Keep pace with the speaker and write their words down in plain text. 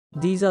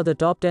These are the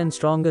top 10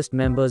 strongest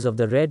members of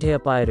the Red Hair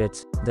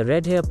Pirates. The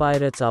Red Hair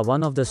Pirates are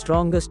one of the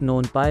strongest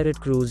known pirate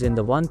crews in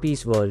the One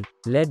Piece world,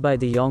 led by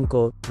the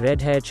Yonko,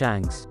 red-haired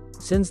Shanks.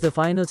 Since the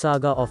final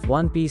saga of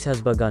One Piece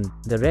has begun,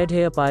 the Red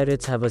Hair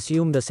Pirates have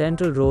assumed a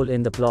central role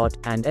in the plot,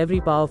 and every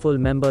powerful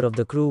member of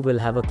the crew will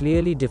have a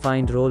clearly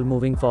defined role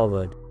moving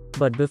forward.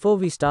 But before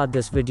we start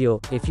this video,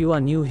 if you are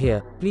new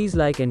here, please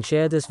like and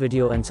share this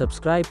video and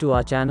subscribe to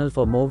our channel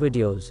for more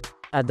videos.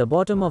 At the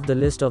bottom of the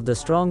list of the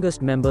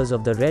strongest members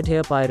of the Red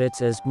Hair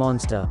Pirates is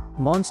Monster.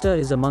 Monster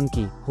is a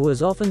monkey, who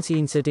is often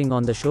seen sitting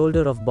on the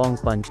shoulder of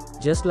Bonk Punch.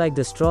 Just like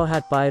the Straw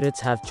Hat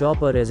Pirates have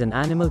Chopper as an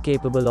animal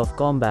capable of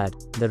combat,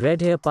 the Red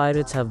Hair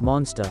Pirates have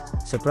Monster.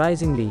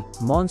 Surprisingly,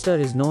 Monster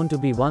is known to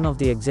be one of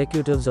the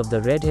executives of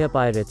the Red Hair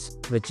Pirates,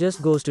 which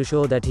just goes to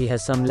show that he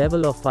has some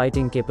level of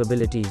fighting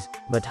capabilities.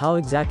 But how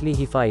exactly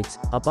he fights,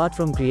 apart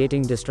from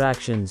creating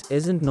distractions,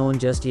 isn't known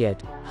just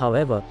yet.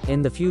 However,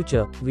 in the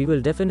future, we will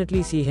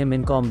definitely see him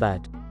in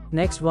combat.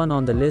 Next one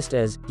on the list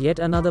is yet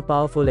another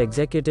powerful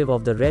executive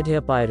of the Red Hair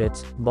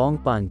Pirates,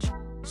 Bonk Punch.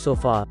 So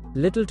far,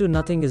 little to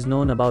nothing is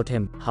known about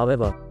him.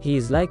 However, he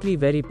is likely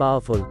very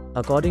powerful.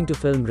 According to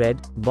Film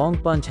Red,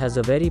 Bonk Punch has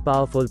a very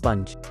powerful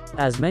punch.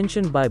 As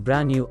mentioned by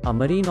Branu, a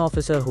marine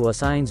officer who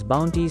assigns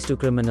bounties to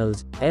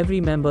criminals, every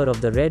member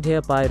of the Red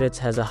Hair Pirates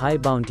has a high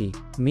bounty,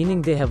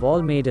 meaning they have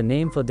all made a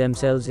name for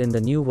themselves in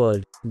the new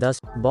world. Thus,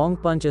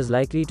 Bonk Punch is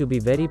likely to be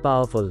very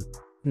powerful.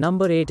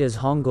 Number 8 is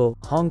Hongo.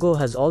 Hongo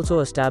has also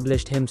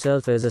established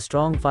himself as a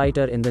strong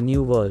fighter in the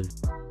new world.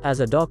 As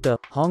a doctor,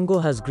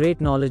 Hongo has great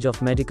knowledge of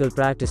medical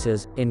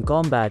practices. In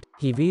combat,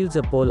 he wields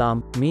a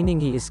polearm, meaning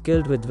he is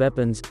skilled with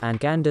weapons, and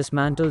can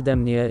dismantle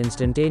them near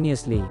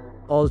instantaneously.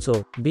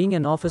 Also, being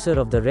an officer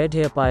of the Red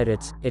Hair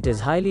Pirates, it is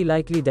highly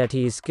likely that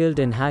he is skilled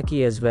in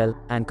haki as well,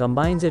 and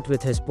combines it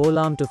with his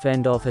polearm to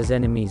fend off his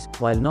enemies.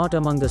 While not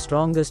among the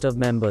strongest of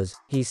members,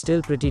 he's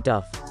still pretty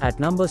tough.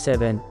 At number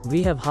 7,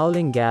 we have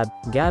Howling Gab.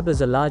 Gab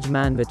is a large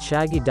man with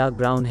shaggy dark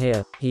brown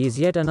hair. He is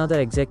yet another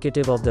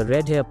executive of the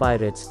Red Hair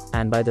Pirates,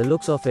 and by the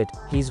looks of it,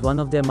 he's one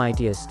of their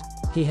mightiest.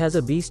 He has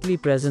a beastly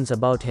presence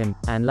about him,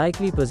 and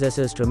likely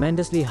possesses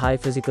tremendously high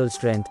physical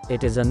strength.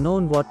 It is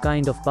unknown what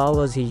kind of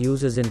powers he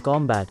uses in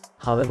combat.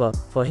 However,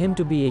 for him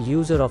to be a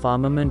user of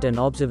armament and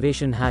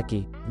observation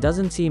haki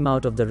doesn't seem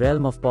out of the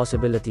realm of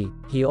possibility.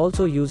 He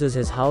also uses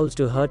his howls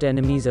to hurt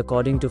enemies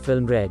according to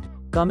Film Red.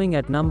 Coming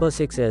at number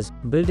 6 is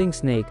Building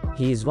Snake.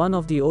 He is one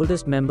of the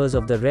oldest members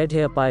of the Red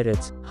Hair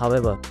Pirates.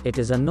 However, it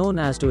is unknown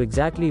as to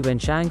exactly when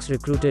Shanks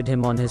recruited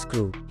him on his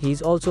crew.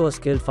 He's also a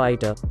skilled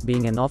fighter,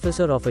 being an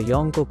officer of a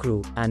Yonko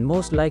crew, and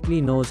most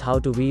likely knows how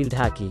to wield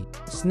haki.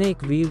 Snake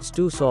wields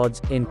two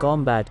swords. In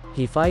combat,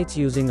 he fights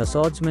using a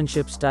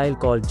swordsmanship style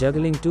called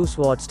Juggling Two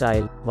Sword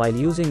style, while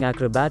using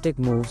acrobatic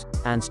moves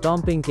and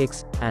stomping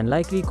kicks, and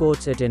likely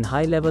coats it in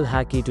high-level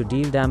haki to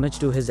deal damage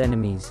to his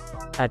enemies.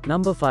 At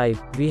number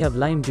 5, we have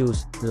Lime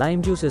Juice.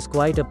 Lime Juice is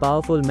quite a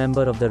powerful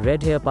member of the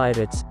Red Hair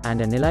Pirates,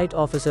 and an elite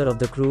officer of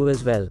the crew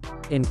as well.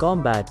 In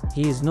combat,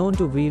 he is known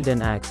to wield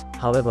an axe.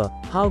 However,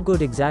 how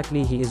good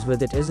exactly he is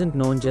with it isn't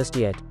known just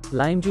yet.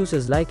 Lime Juice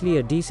is likely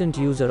a decent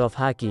user of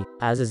haki,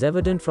 as is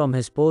evident from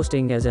his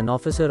posting as an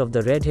officer of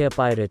the Red Hair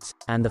Pirates,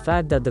 and the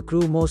fact that the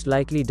crew most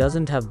likely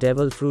doesn't have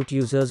devil fruit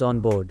users on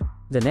board.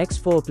 The next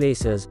 4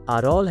 places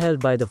are all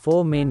held by the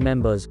 4 main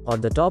members, or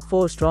the top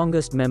 4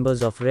 strongest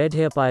members of Red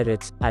Hair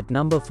Pirates. At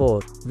number 4,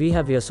 we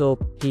have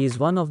Usopp. He is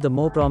one of the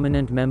more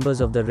prominent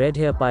members of the Red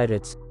Hair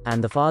Pirates,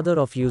 and the father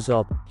of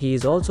Usopp. He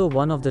is also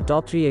one of the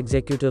top 3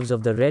 executives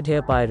of the Red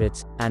Hair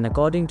Pirates, and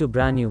according to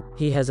Branu,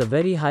 he has a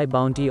very high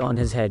bounty on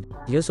his head.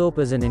 Usopp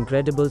is an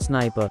incredible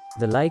sniper,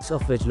 the likes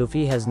of which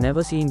Luffy has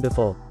never seen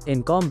before.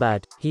 In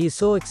combat, he is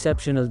so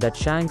exceptional that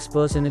Shanks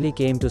personally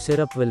came to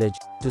Syrup Village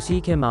to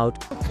seek him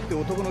out.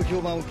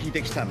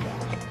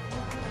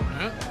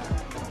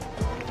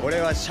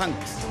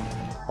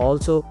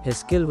 Also, his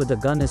skill with the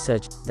gun is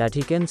such that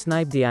he can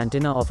snipe the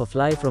antenna of a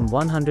fly from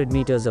 100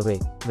 meters away,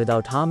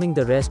 without harming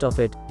the rest of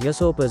it.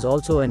 Usopp is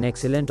also an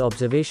excellent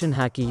observation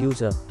haki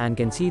user, and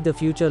can see the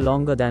future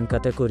longer than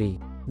Katakuri.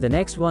 The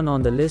next one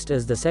on the list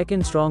is the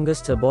second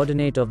strongest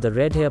subordinate of the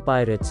Red Hair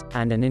Pirates,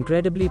 and an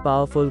incredibly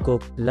powerful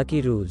cook,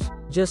 Lucky Ruse.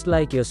 Just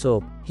like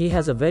Usopp, he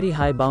has a very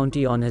high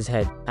bounty on his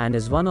head, and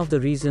is one of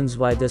the reasons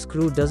why this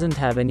crew doesn't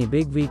have any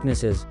big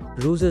weaknesses.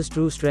 Ruse's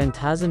true strength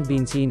hasn't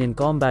been seen in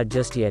combat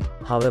just yet.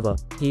 However,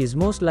 he is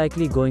most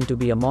likely going to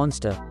be a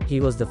monster. He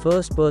was the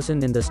first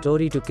person in the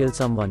story to kill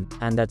someone,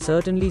 and that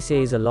certainly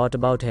says a lot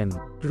about him.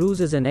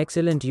 Ruse is an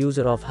excellent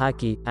user of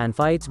haki, and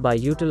fights by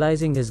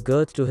utilizing his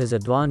girth to his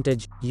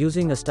advantage,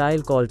 using a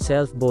style called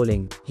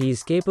self-bowling. He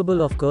is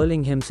capable of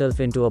curling himself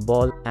into a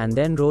ball, and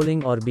then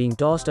rolling or being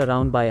tossed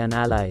around by an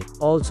ally.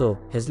 Also,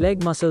 his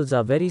leg muscles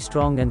are very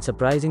strong and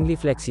surprisingly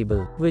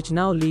flexible, which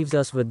now leaves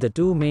us with the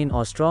 2 main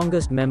or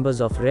strongest members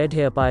of Red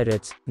Hair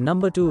Pirates.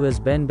 Number 2 is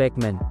Ben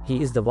Beckman.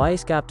 He is the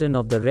vice captain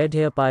of the Red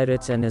Hair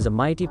Pirates and is a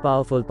mighty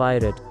powerful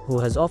pirate, who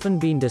has often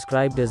been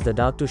described as the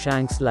Dark to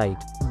Shanks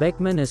light.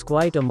 Beckman is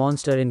quite a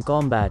monster in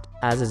combat,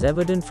 as is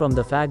evident from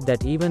the fact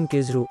that even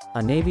Kizaru,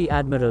 a Navy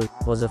admiral,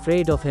 was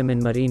afraid of him in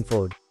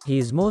Marineford. He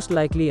is most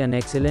likely an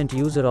excellent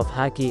user of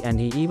haki, and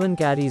he even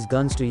carries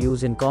guns to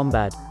use in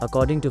combat.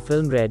 According to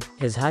film Red,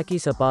 his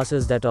haki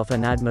surpasses that of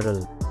an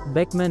admiral.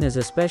 Beckman is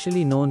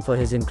especially known for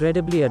his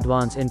incredibly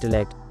advanced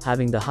intellect,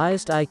 having the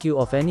highest IQ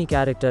of any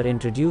character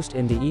introduced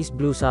in the East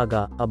Blue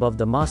Saga, above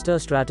the master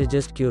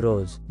strategist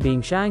Kuros.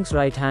 Being Shanks'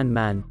 right-hand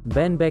man,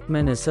 Ben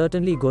Beckman is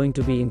certainly going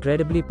to be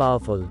incredibly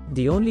powerful.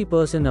 The only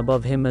person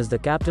above him is the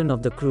captain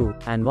of the crew,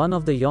 and one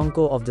of the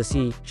Yonko of the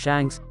sea,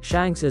 Shanks.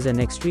 Shanks is an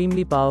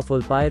extremely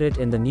powerful pirate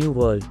in the New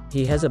World.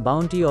 He has a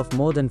bounty of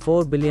more than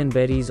 4 billion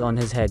berries on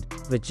his head,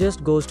 which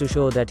just goes to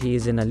show that he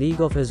is in a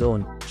league of his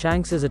own.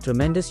 Shanks is a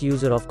tremendous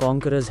user of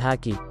Conqueror's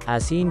haki,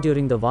 as seen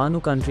during the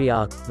Wano country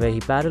arc, where he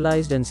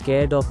paralyzed and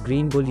scared off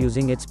Green Bull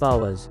using its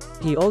powers.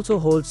 He also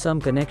holds some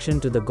connection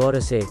to the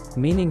Gorosei,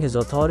 meaning his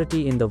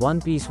authority in the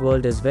One Piece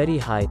world is very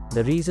high.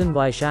 The reason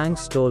why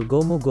Shanks stole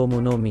Gomu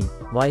Gomu no Mi,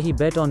 why he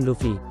bet on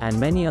Luffy, and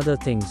many other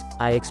things.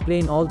 I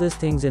explain all these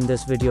things in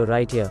this video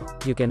right here.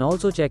 You can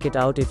also check it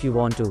out if you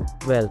want to.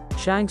 Well,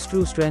 Shanks'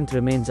 true strength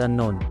remains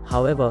unknown.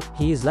 However,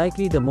 he is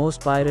likely the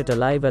most pirate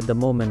alive at the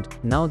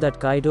moment, now that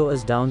Kaido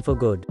is down for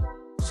good.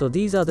 So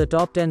these are the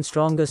top 10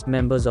 strongest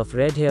members of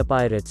Red Hair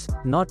Pirates.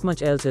 Not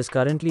much else is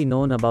currently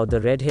known about the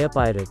Red Hair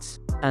Pirates.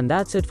 And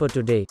that's it for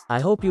today. I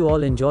hope you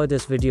all enjoy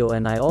this video,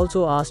 and I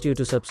also asked you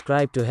to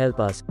subscribe to help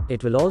us.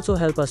 It will also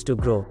help us to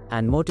grow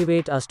and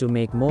motivate us to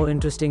make more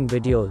interesting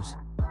videos.